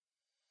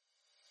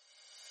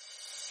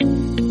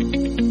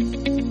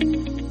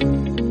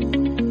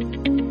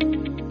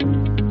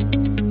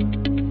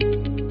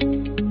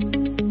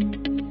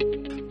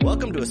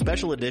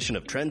special edition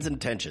of Trends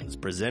and Tensions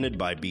presented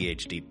by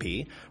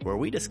BHDP, where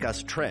we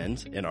discuss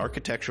trends in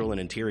architectural and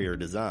interior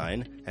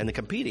design and the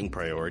competing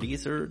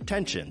priorities or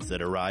tensions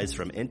that arise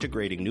from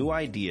integrating new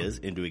ideas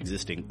into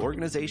existing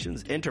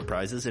organizations,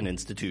 enterprises, and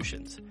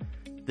institutions.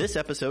 This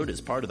episode is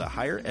part of the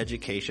Higher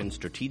Education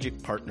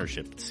Strategic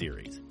Partnership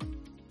Series.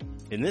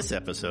 In this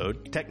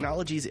episode,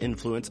 Technology's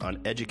Influence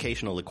on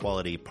Educational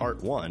Equality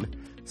Part 1,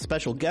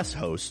 special guest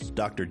hosts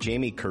Dr.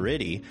 Jamie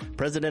Caridi,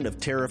 President of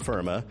Terra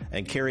Firma,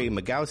 and Carrie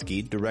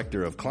Magalski,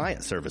 Director of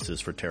Client Services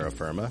for Terra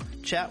Firma,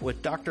 chat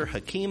with Dr.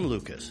 Hakim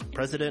Lucas,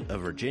 President of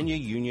Virginia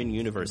Union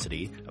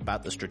University,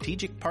 about the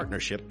strategic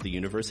partnership the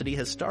university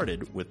has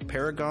started with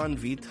Paragon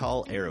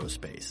VTOL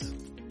Aerospace.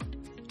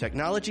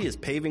 Technology is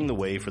paving the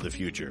way for the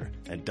future,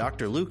 and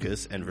Dr.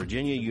 Lucas and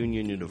Virginia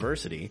Union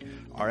University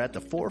are at the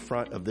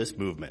forefront of this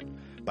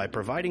movement. By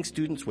providing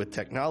students with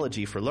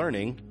technology for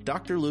learning,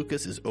 Dr.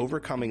 Lucas is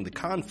overcoming the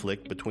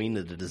conflict between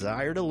the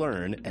desire to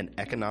learn and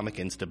economic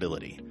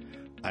instability.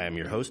 I am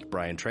your host,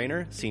 Brian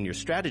Traynor, Senior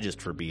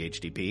Strategist for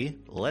BHDP.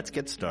 Let's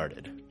get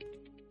started.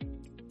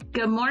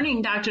 Good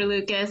morning, Dr.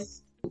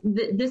 Lucas.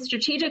 The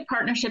strategic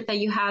partnership that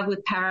you have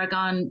with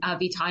Paragon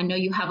VTOL, I know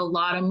you have a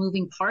lot of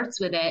moving parts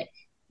with it.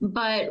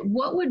 But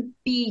what would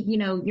be,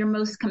 your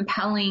most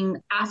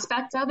compelling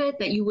aspect of it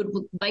that you would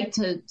like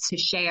to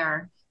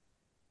share?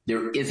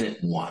 There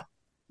isn't one.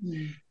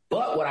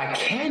 But what I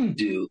can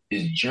do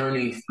is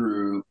journey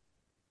through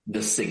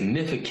the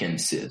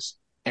significances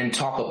and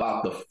talk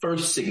about the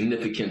first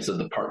significance of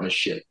the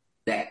partnership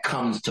that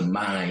comes to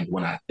mind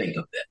when I think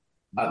of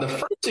it. The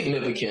first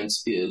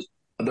significance is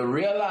the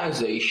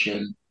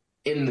realization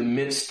in the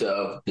midst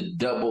of the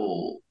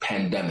double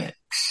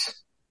pandemics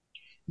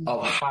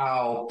of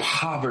how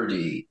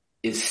poverty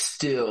is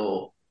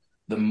still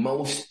the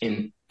most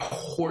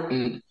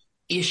important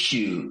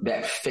issue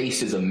that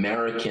faces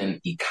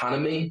American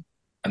economy,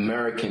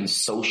 American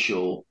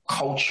social,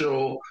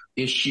 cultural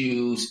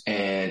issues,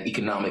 and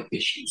economic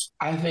issues.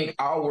 I think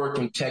our work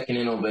in tech and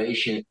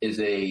innovation is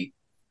a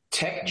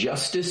tech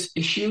justice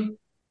issue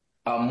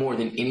more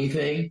than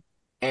anything.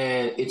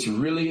 And it's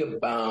really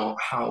about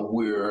how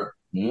we're,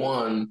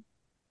 one,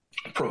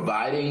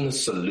 providing a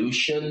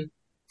solution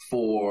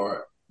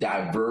for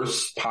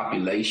diverse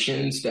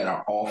populations that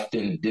are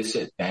often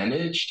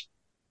disadvantaged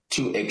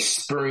to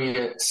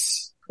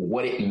experience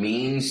what it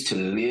means to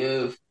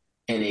live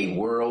in a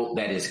world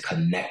that is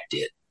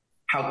connected.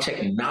 How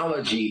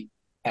technology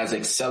has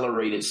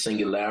accelerated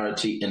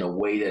singularity in a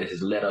way that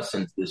has led us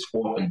into this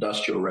fourth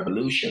industrial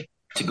revolution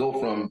to go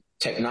from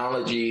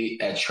technology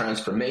as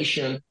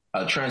transportation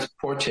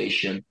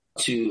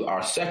to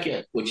our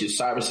second, which is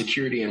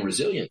cybersecurity and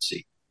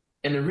resiliency.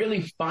 And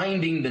really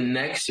finding the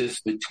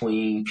nexus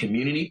between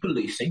community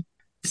policing,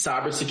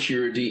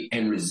 cybersecurity,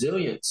 and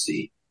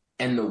resiliency,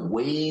 and the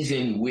ways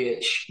in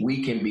which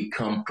we can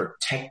become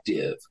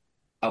protective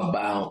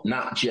about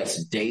not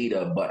just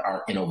data, but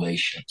our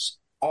innovations.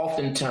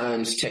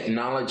 Oftentimes,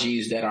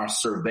 technologies that are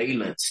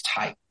surveillance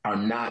type are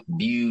not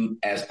viewed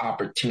as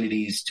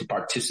opportunities to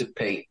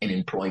participate in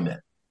employment.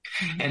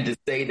 Mm-hmm. And to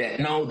say that,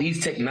 no,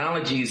 these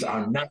technologies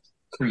are not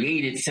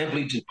created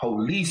simply to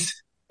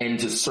police and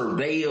to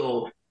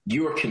surveil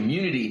your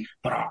community,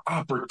 but are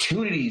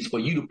opportunities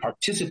for you to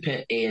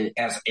participate in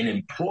as an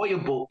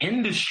employable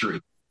industry.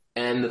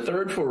 And the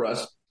third for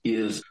us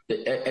is the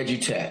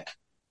edutech.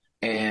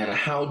 And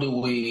how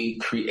do we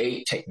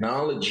create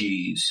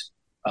technologies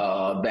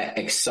that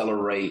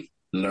accelerate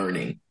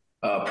learning,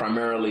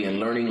 primarily in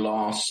learning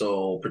loss,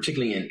 so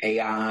particularly in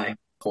AI,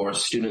 for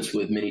students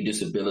with many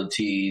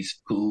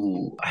disabilities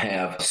who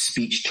have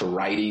speech to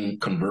writing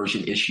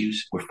conversion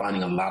issues. We're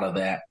finding a lot of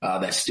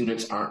that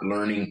students aren't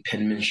learning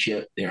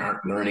penmanship. They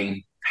aren't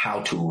learning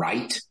how to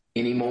write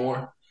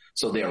anymore.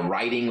 So they're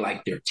writing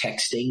like they're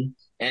texting.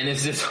 And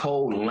it's this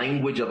whole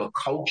language of a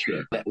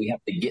culture that we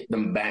have to get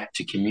them back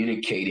to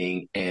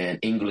communicating in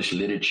English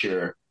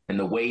literature and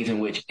the ways in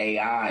which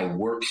AI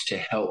works to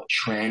help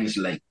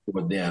translate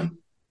for them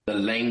the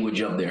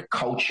language of their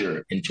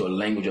culture into a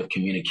language of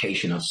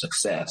communication of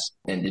success.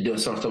 And to do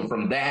so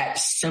from that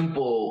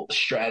simple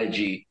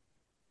strategy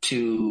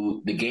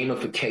to the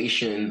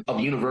gamification of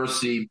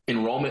university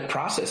enrollment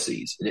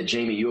processes that,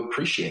 Jamie, you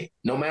appreciate.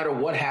 No matter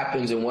what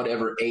happens in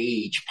whatever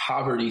age,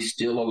 poverty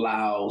still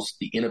allows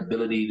the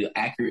inability to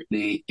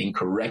accurately and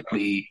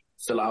correctly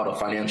fill out a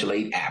financial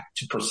aid app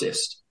to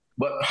persist.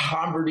 But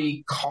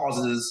poverty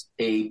causes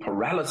a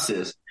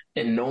paralysis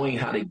in knowing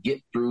how to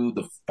get through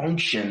the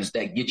functions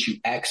that get you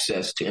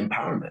access to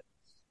empowerment.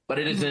 But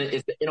it's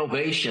the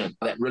innovation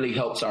that really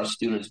helps our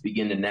students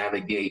begin to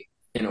navigate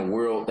in a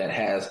world that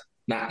has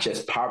not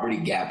just poverty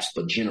gaps,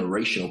 but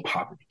generational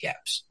poverty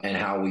gaps, and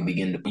how we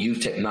begin to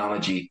use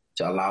technology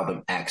to allow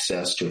them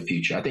access to a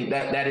future. I think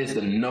that is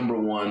the number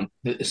one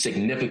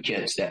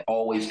significance that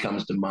always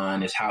comes to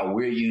mind, is how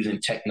we're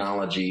using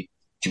technology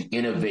to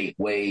innovate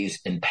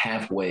ways and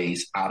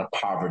pathways out of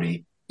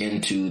poverty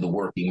into the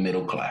working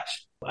middle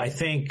class. I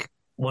think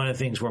one of the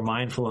things we're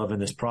mindful of in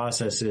this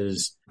process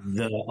is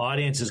the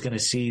audience is going to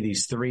see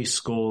these three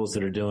schools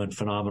that are doing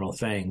phenomenal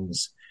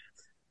things,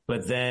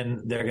 but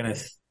then they're going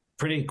to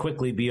pretty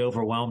quickly be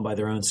overwhelmed by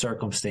their own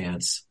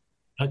circumstance.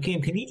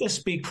 Hakim, can you just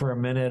speak for a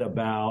minute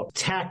about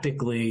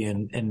tactically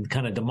and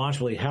kind of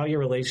demonstrably how your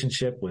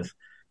relationship with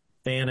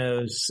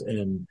Thanos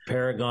and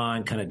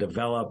Paragon kind of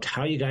developed,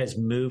 how you guys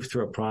moved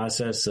through a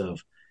process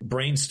of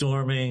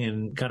brainstorming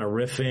and kind of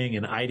riffing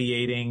and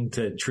ideating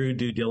to true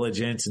due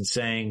diligence and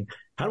saying,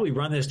 how do we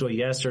run this to a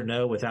yes or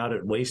no without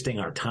it wasting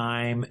our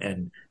time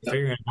and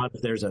figuring out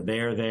if there's a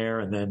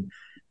there, and then,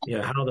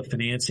 how the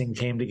financing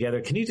came together.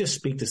 Can you just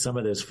speak to some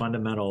of those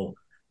fundamental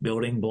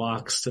building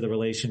blocks to the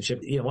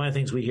relationship? One of the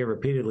things we hear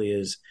repeatedly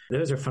is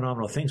those are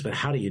phenomenal things, but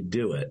how do you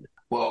do it?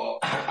 Well,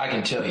 I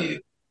can tell you,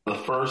 the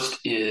first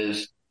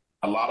is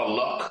a lot of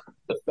luck.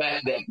 The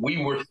fact that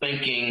we were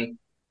thinking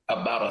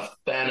about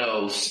a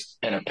Thanos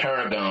and a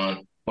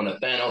Paragon when a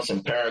Thanos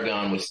and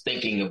Paragon was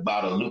thinking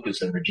about a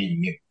Lucas and Virginia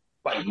Union.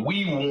 Like,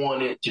 we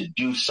wanted to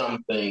do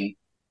something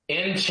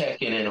in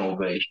tech and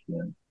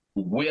innovation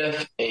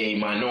with a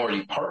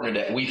minority partner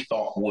that we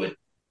thought would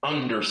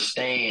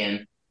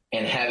understand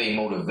and have a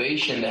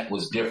motivation that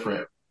was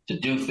different to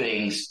do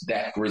things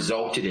that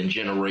resulted in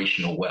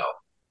generational wealth,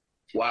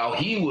 while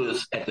he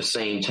was at the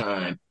same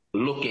time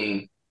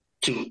looking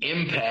to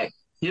impact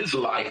his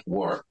life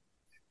work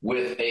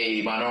with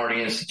a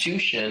minority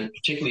institution,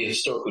 particularly a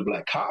historically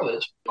Black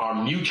college.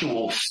 Our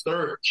mutual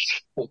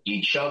search for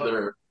each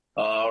other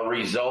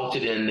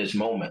resulted in this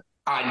moment.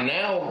 I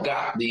now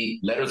got the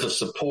letters of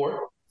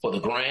support for the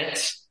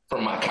grants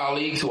from my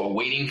colleagues who are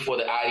waiting for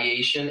the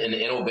ideation and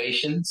the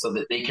innovation so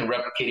that they can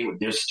replicate it with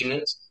their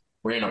students.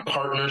 We're in a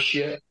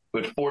partnership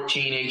with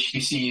 14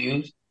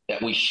 HBCUs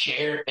that we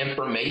share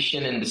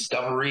information and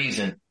discoveries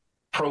and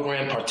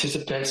program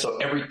participants, so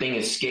everything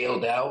is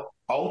scaled out.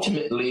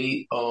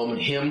 Ultimately,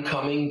 him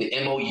coming, the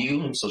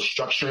MOU, and so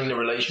structuring the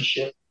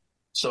relationship.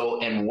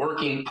 And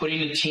working,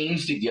 putting the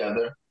teams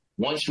together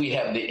once we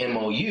have the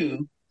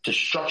MOU to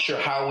structure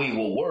how we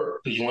will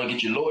work, because you want to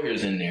get your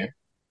lawyers in there,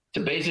 to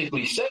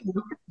basically say,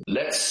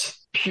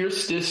 let's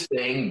pierce this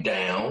thing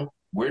down.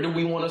 Where do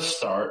we want to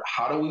start?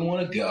 How do we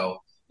want to go?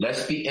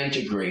 Let's be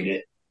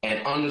integrated,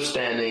 and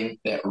understanding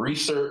that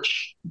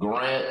research,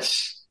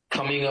 grants,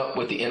 coming up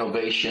with the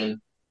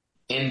innovation,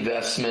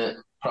 investment,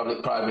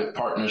 public-private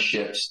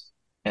partnerships,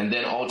 and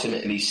then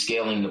ultimately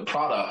scaling the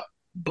product,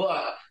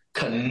 but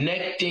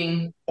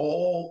connecting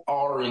all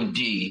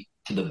R&D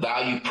to the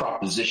value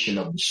proposition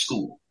of the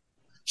school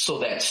so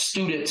that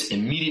students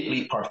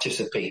immediately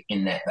participate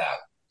in that value.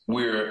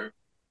 We're,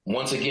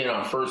 once again,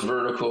 our first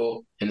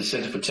vertical in the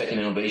Center for Tech and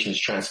Innovation is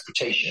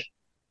transportation,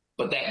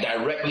 but that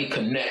directly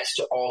connects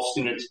to all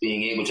students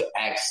being able to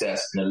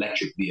access an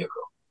electric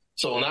vehicle.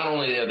 So not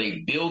only are they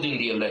building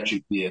the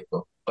electric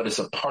vehicle, but it's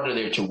a part of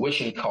their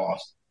tuition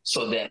cost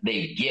so that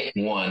they get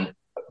one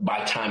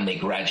by time they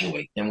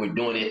graduate. And we're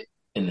doing it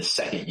in the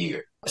second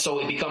year. So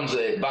it becomes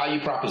a value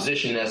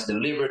proposition that's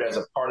delivered as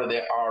a part of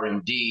their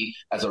R&D,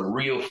 as a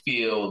real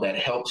field that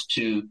helps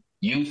to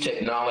use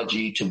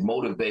technology to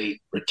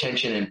motivate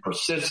retention and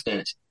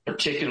persistence,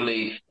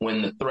 particularly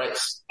when the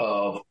threats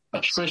of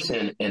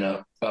attrition in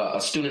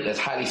a student that's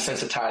highly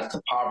sensitized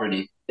to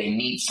poverty, they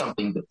need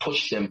something to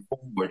push them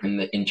forward, and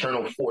the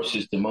internal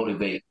forces to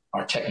motivate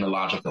are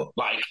technological.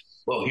 Like,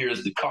 well,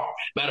 here's the car.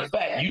 Matter of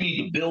fact, you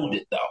need to build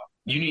it, though.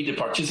 You need to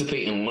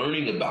participate in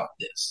learning about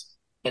this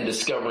and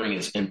discovering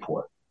its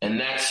import.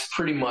 And that's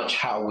pretty much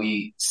how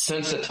we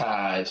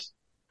sensitize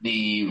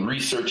the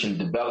research and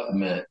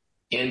development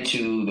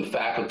into the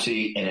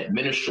faculty and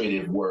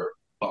administrative work,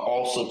 but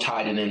also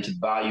tied it into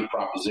value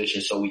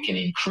proposition so we can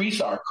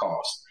increase our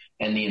costs,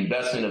 and the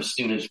investment of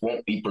students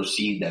won't be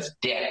perceived as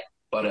debt,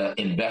 but an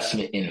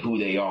investment in who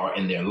they are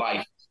in their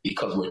life,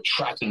 because we're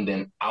tracking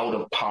them out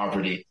of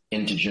poverty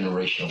into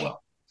generational wealth.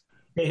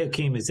 Hey,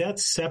 Hakim, is that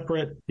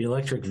separate, the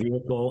electric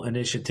vehicle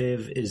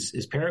initiative?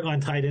 Is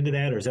Paragon tied into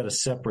that, or is that a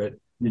separate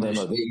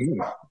initiative?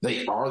 No,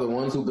 they are the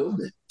ones who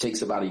build it. It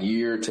takes about a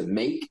year to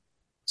make.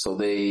 So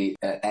they,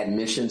 at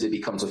admissions, it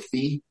becomes a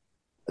fee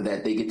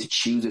that they get to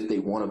choose if they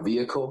want a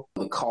vehicle.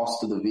 The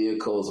cost of the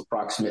vehicle is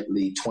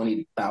approximately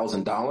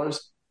 $20,000.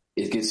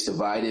 It gets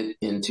divided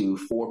into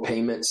 4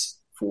 payments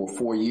for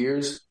 4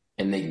 years,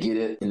 and they get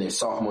it in their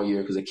sophomore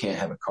year because they can't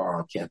have a car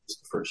on campus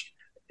the first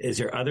year. Is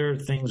there other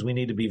things we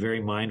need to be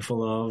very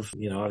mindful of?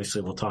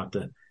 Obviously we'll talk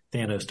to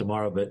Thanos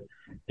tomorrow, but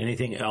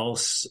anything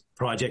else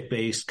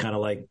project-based, kind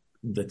of like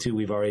the two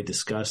we've already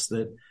discussed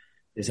that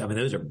is,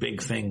 those are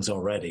big things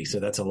already. So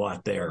that's a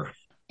lot there.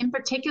 In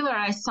particular,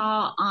 I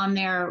saw on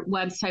their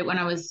website when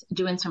I was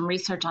doing some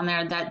research on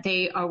there that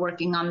they are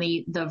working on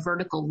the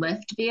vertical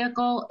lift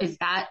vehicle. Is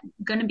that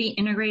going to be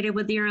integrated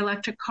with your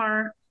electric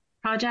car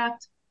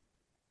project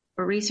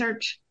for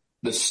research?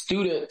 The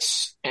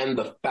students and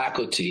the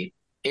faculty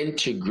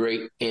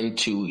integrate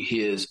into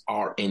his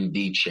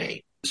R&D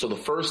chain. So the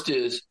first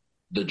is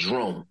the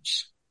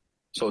drones.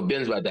 So it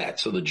bends by that.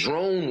 So the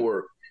drone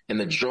work and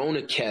the drone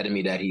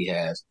academy that he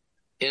has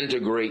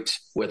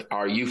integrates with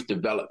our youth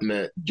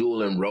development,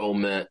 dual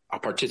enrollment, our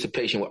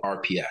participation with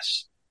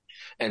RPS.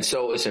 And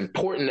so it's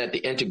important that the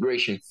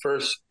integration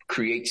first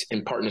creates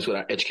and partners with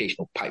our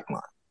educational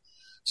pipeline.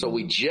 So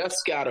we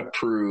just got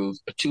approved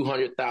a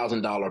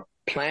 $200,000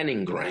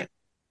 planning grant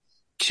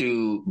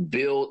to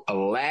build a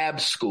lab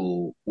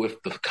school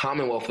with the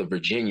Commonwealth of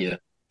Virginia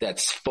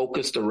that's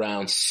focused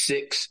around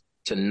 6th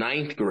to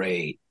 9th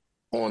grade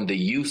on the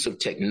use of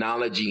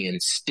technology in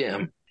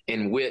STEM,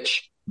 in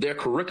which their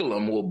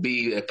curriculum will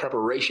be a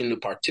preparation to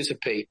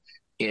participate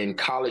in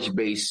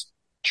college-based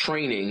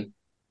training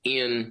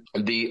in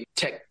the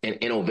tech and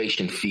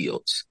innovation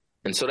fields.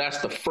 And so that's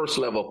the first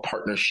level of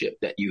partnership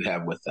that you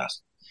have with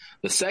us.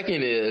 The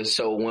second is,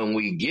 so when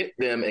we get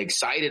them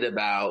excited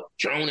about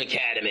drone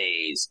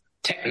academies,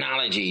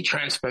 technology,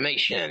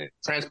 transformation,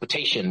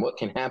 transportation, what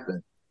can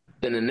happen,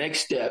 then the next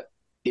step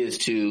is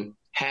to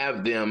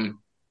have them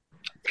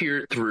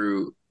peer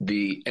through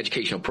the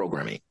educational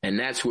programming. And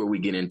that's where we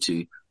get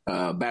into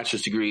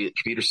bachelor's degree in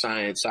computer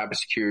science,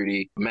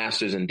 cybersecurity,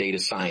 master's in data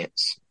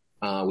science.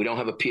 We don't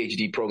have a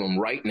PhD program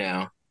right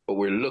now, but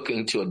we're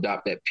looking to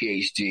adopt that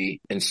PhD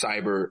in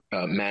cyber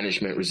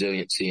management,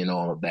 resiliency, and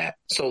all of that.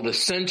 So the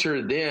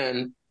center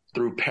then,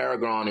 through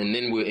Paragon, and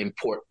then we'll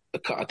import,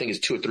 I think it's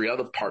 2 or 3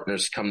 other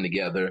partners come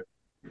together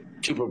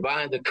to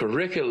provide the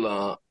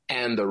curricula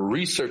and the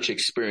research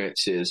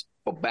experiences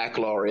for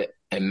baccalaureate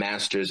and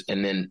master's,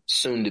 and then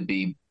soon to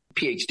be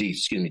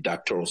PhD,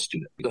 doctoral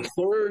student. The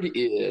third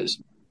is,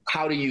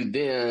 how do you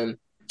then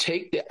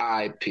take the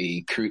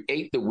IP,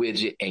 create the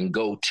widget, and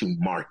go to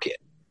market,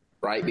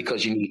 right?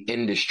 Because you need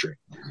industry.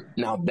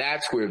 Now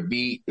that's where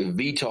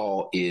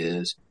VTOL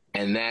is,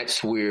 and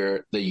that's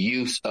where the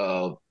use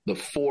of the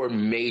 4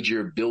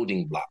 major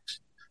building blocks.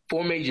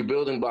 4 major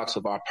building blocks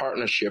of our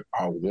partnership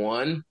are: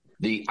 1,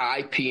 the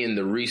IP and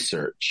the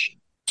research;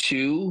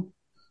 2,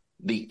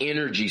 the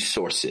energy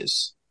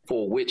sources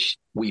for which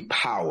we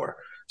power.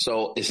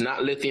 So it's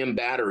not lithium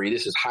battery.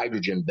 This is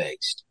hydrogen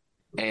based,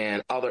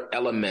 and other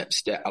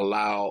elements that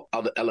allow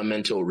other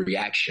elemental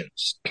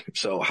reactions.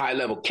 So high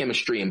level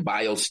chemistry and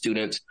bio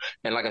students.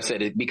 And like I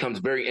said, it becomes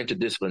very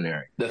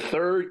interdisciplinary. The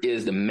third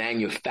is the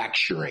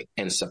manufacturing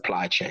and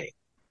supply chain,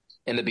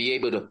 and to be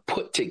able to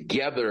put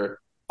together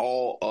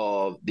all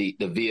of the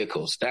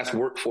vehicles. That's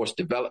workforce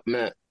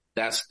development.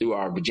 That's through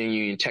our Virginia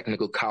Union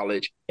Technical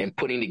College, and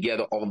putting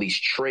together all these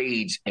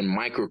trades and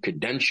micro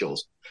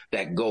credentials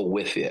that go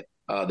with it,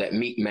 that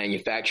meet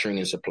manufacturing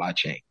and supply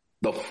chain.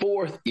 The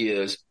fourth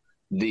is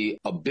the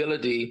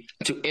ability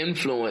to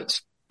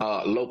influence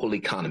local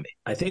economy.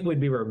 I think we'd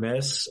be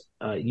remiss.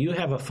 You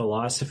have a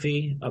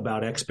philosophy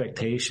about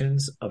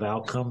expectations of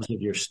outcomes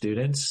of your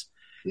students.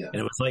 Yeah. And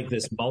it was like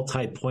this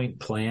multi-point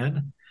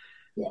plan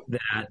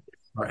that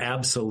are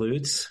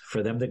absolutes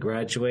for them to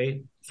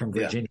graduate from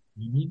Virginia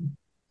Union.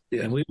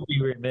 Yeah. And we would be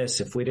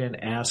remiss if we didn't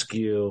ask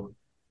you,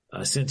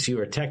 since you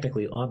are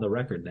technically on the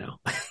record now.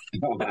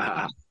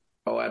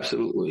 Oh,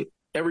 absolutely.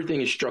 Everything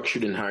is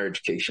structured in higher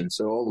education.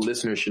 So all the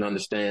listeners should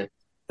understand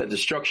that the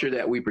structure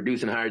that we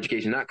produce in higher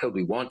education, not because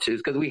we want to,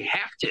 it's because we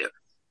have to.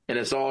 And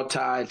it's all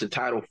tied to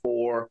Title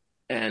IV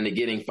and to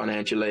getting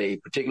financial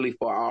aid, particularly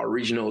for our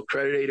regional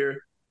accreditor,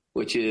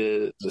 which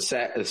is the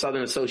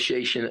Southern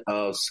Association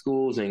of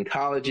Schools and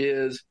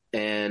Colleges,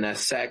 and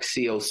that's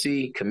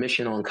SAC-COC,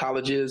 Commission on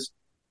Colleges.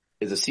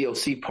 Is a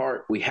COC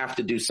part. We have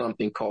to do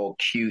something called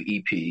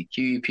QEP.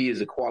 QEP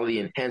is a quality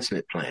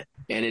enhancement plan.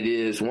 And it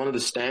is one of the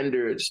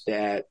standards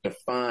that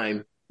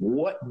define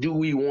what do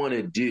we want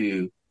to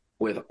do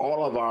with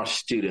all of our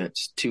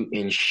students to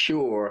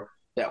ensure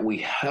that we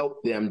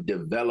help them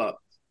develop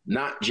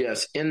not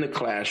just in the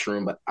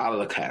classroom, but out of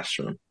the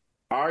classroom.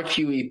 Our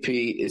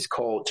QEP is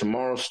called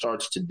Tomorrow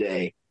Starts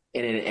Today,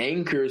 and it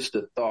anchors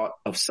the thought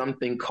of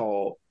something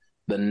called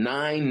the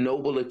 9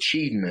 noble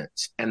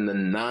achievements and the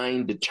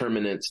 9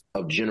 determinants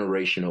of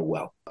generational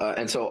wealth.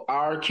 And so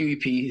our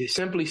QEP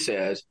simply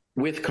says,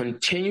 with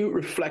continued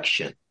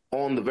reflection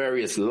on the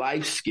various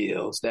life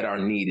skills that are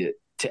needed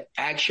to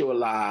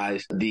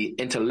actualize the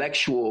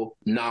intellectual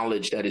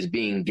knowledge that is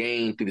being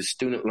gained through the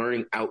student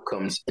learning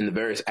outcomes in the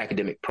various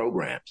academic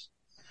programs,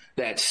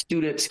 that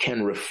students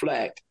can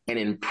reflect and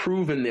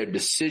improve in their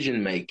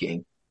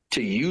decision-making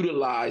to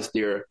utilize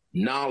their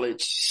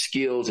knowledge,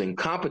 skills, and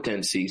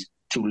competencies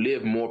to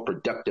live more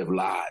productive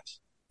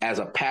lives as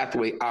a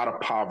pathway out of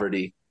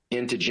poverty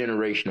into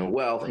generational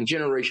wealth. And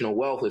generational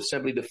wealth is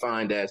simply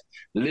defined as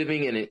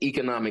living in an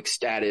economic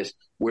status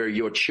where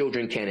your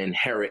children can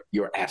inherit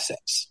your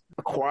assets,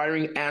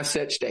 acquiring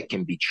assets that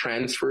can be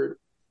transferred,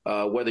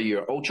 whether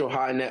you're ultra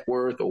high net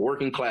worth or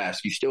working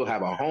class, you still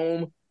have a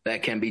home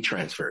that can be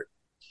transferred.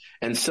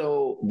 And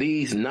so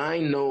these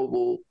 9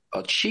 noble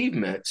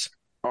achievements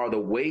are the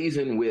ways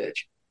in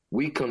which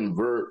we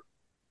convert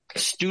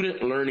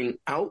student learning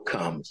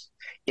outcomes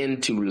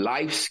into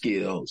life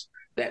skills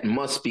that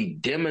must be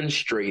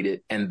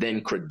demonstrated and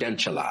then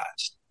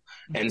credentialized.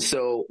 And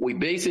so we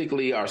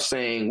basically are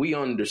saying we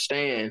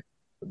understand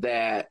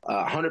that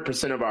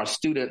 100% of our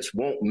students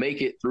won't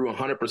make it through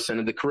 100%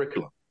 of the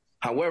curriculum.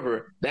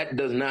 However, that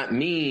does not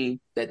mean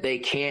that they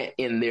can't,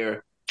 in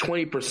their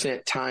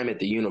 20% time at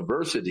the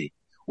university,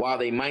 while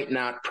they might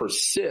not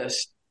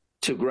persist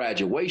to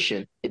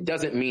graduation, it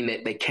doesn't mean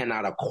that they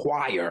cannot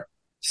acquire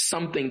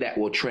something that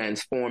will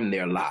transform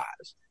their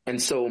lives.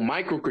 And so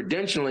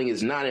micro-credentialing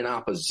is not in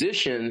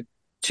opposition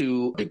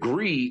to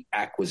degree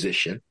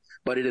acquisition,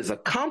 but it is a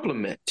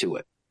complement to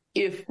it.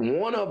 If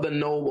one of the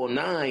Noble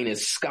Nine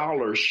is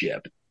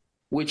scholarship,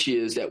 which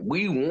is that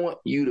we want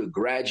you to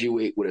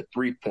graduate with a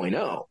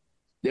 3.0,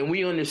 then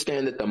we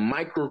understand that the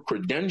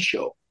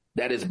micro-credential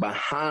that is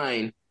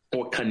behind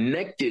or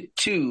connected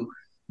to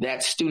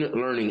that student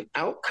learning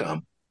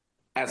outcome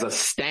as a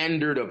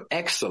standard of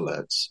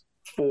excellence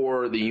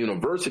for the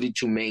university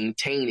to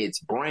maintain its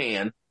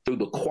brand through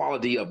the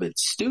quality of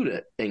its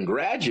student and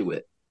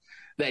graduate,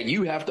 that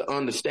you have to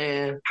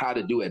understand how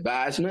to do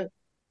advisement.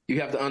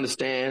 You have to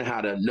understand how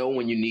to know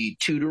when you need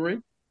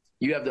tutoring.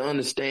 You have to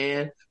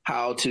understand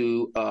how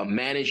to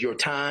manage your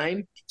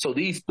time. So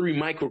these three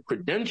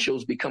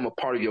micro-credentials become a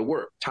part of your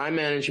work: time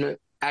management,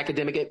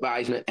 academic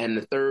advisement, and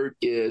the third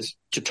is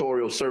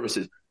tutorial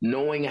services,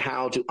 knowing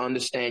how to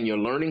understand your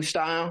learning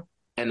style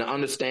and to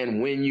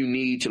understand when you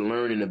need to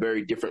learn in a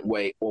very different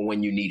way or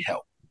when you need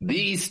help.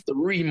 These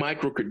three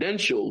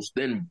micro-credentials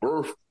then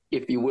birth,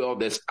 if you will,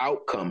 this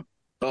outcome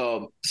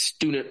of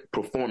student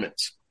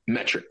performance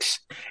metrics.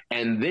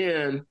 And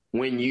then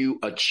when you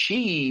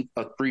achieve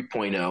a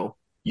 3.0,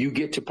 you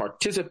get to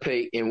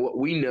participate in what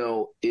we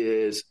know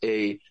is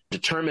a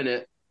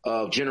determinant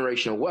of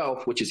generational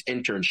wealth, which is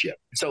internship.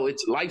 So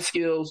it's life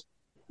skills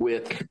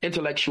with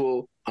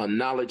intellectual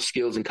knowledge,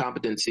 skills, and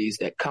competencies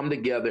that come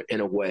together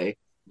in a way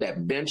that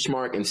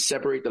benchmark and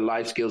separate the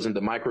life skills into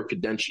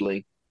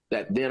micro-credentialing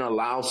that then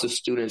allows the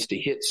students to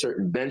hit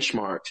certain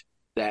benchmarks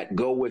that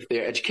go with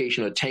their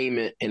educational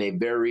attainment in a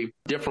very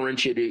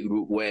differentiated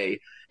way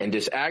and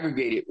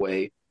disaggregated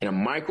way, in a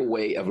micro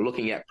way of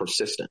looking at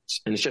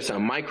persistence. And it's just a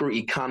micro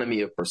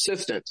economy of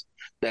persistence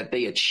that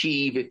they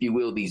achieve, if you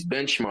will, these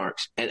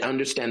benchmarks and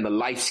understand the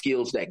life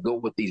skills that go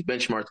with these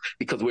benchmarks,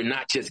 because we're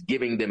not just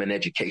giving them an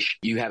education.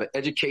 You have an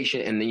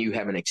education and then you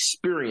have an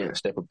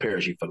experience that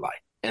prepares you for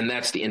life. And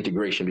that's the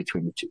integration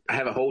between the two. I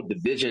have a whole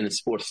division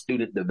for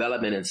student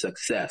development and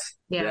success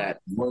that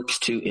works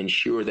to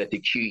ensure that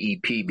the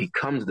QEP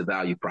becomes the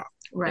value prop.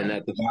 Right. And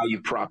that the value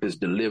prop is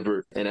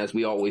delivered. And as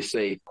we always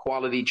say,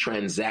 quality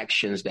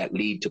transactions that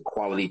lead to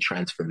quality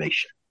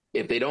transformation.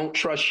 If they don't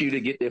trust you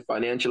to get their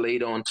financial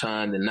aid on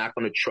time, they're not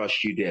going to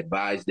trust you to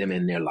advise them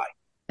in their life.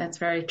 That's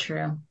very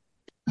true.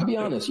 I'll be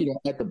honest,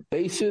 at the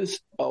basis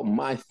of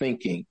my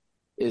thinking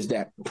is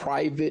that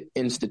private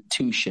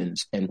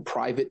institutions and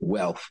private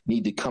wealth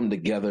need to come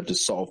together to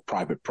solve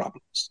private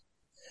problems.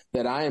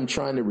 That I am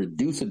trying to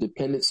reduce the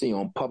dependency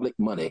on public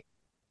money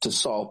to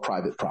solve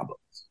private problems.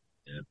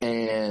 Yeah.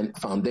 And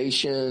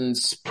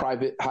foundations,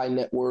 private high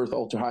net worth,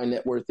 ultra high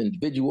net worth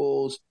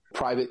individuals,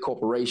 private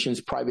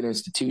corporations, private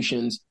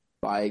institutions,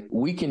 like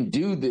we can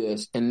do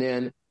this, and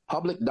then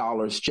public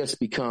dollars just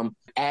become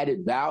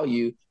added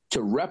value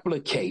to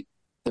replicate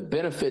the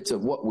benefits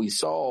of what we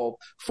solve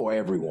for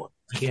everyone.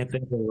 I can't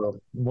think of a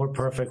more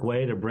perfect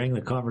way to bring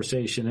the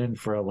conversation in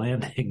for a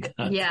landing.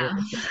 Yeah.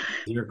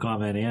 Your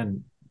comment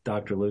and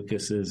Dr.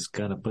 Lucas's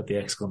kind of put the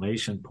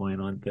exclamation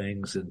point on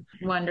things. And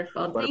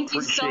wonderful. Thank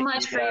you so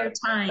much for your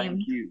time.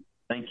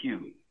 Thank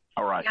you.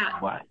 All right. Yeah.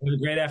 Bye. Have a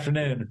great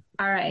afternoon.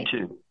 All right.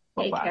 You too.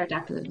 Take Bye-bye. care,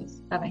 Dr. Lucas.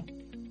 Bye-bye.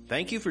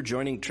 Thank you for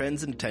joining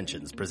Trends and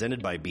Tensions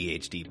presented by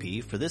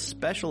BHDP for this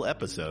special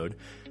episode,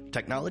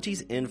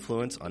 Technology's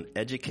Influence on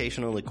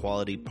Educational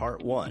Equality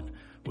Part 1,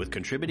 with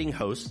contributing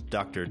hosts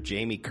Dr.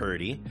 Jamie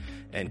Caridi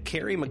and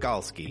Carrie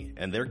Magalski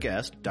and their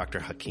guest, Dr.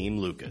 Hakim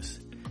Lucas.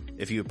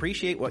 If you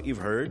appreciate what you've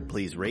heard,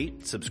 please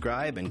rate,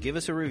 subscribe, and give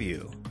us a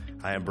review.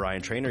 I am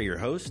Brian Traynor, your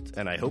host,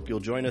 and I hope you'll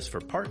join us for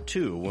Part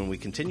 2 when we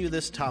continue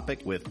this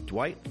topic with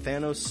Dwight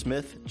Thanos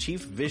Smith, Chief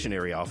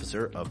Visionary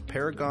Officer of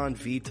Paragon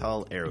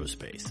VTOL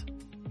Aerospace.